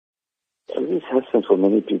Aziz Hassim, for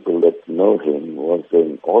many people that know him, was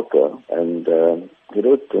an author, and he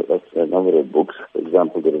wrote a number of books. For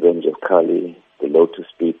example, The Revenge of Kali, The Lotus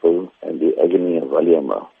People, and The Agony of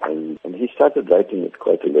Valliamma. And he started writing at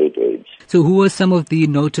quite a late age. So who were some of the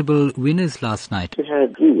notable winners last night? We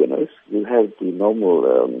had three winners. We had the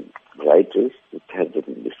normal writers that had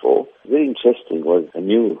written before. Very interesting was a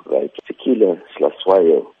new writer, Tequila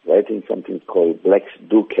Slaswayo, writing something called Blacks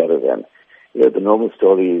Do Caravan. You know, the normal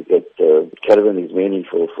story is that Caravan is mainly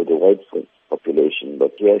for the white population,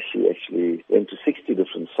 but here she actually went to 60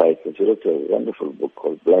 different sites and she wrote a wonderful book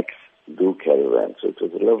called Blacks Do Caravan. So it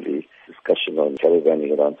was a lovely discussion on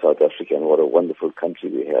caravanning around South Africa and what a wonderful country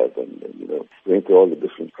we have. And you know, went to all the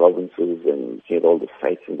different provinces and had all the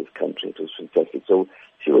sites in this country. It was fantastic. So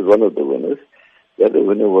she was one of the winners. The other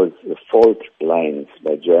winner was The Fault Lines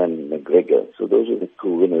by Joanne McGregor. So those were the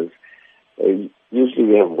two winners. Usually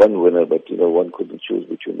we have one winner, but you know, one couldn't choose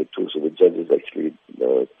between the two, so the judges actually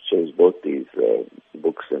chose both these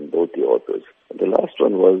books and both the authors. And the last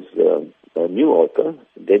one was a new author,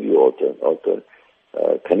 debut author,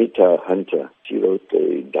 Kanita Hunter. She wrote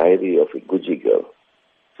a diary of a Guji girl.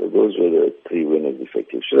 So those were the three winners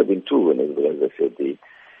effective. Should have been two winners, but as I said, the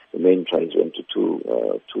main prize went to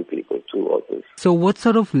two people, two authors. So what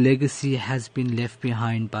sort of legacy has been left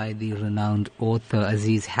behind by the renowned author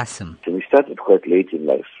Aziz Hassim? So he started quite late in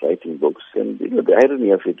life writing books, and you know, the irony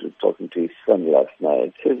of it was talking to his son last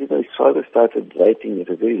night. He says, you know, his father started writing at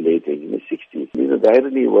a very late age, in his 60s. You know, the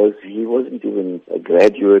irony was he wasn't even a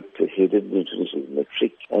graduate, he didn't finish his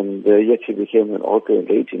matric, and yet he became an author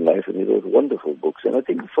late in life, and he wrote wonderful books. And I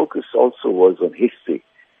think the focus also was on history.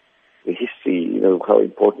 The history, you know, how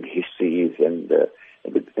important history is, and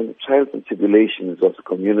the trials and tribulations of the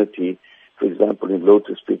community. For example, in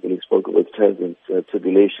Lotus People, he spoke about trials and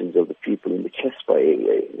tribulations of the people in the Casbah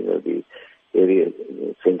area, you know, the area,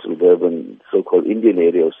 central Durban, so-called Indian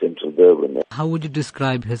area of central Durban. How would you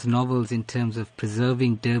describe his novels in terms of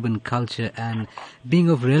preserving Durban culture and being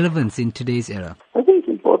of relevance in today's era? I think it's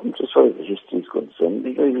important as far as the history is concerned.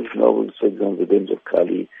 You know, his novels, for example, The Revenge of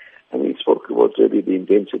Kali, I mean, he spoke about really the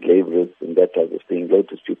indentured laborers and that type of thing.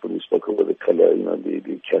 Lotus People, we spoke about the color, you know,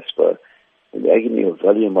 the Casbah, and the Agony of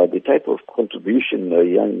Valliamma, the type of contribution a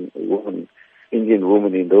young woman, Indian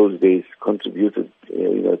woman in those days contributed,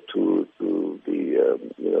 you know, to the,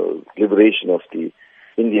 you know, liberation of the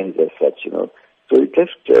Indians as such, you know. So it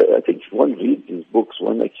left, I think if one reads his books,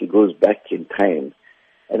 one actually goes back in time.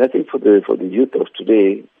 And I think for the youth of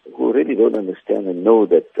today, who really don't understand and know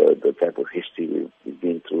that the type of history we've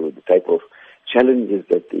been through, the type of challenges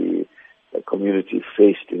that the community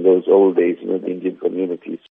faced in those old days, you know, the Indian communities.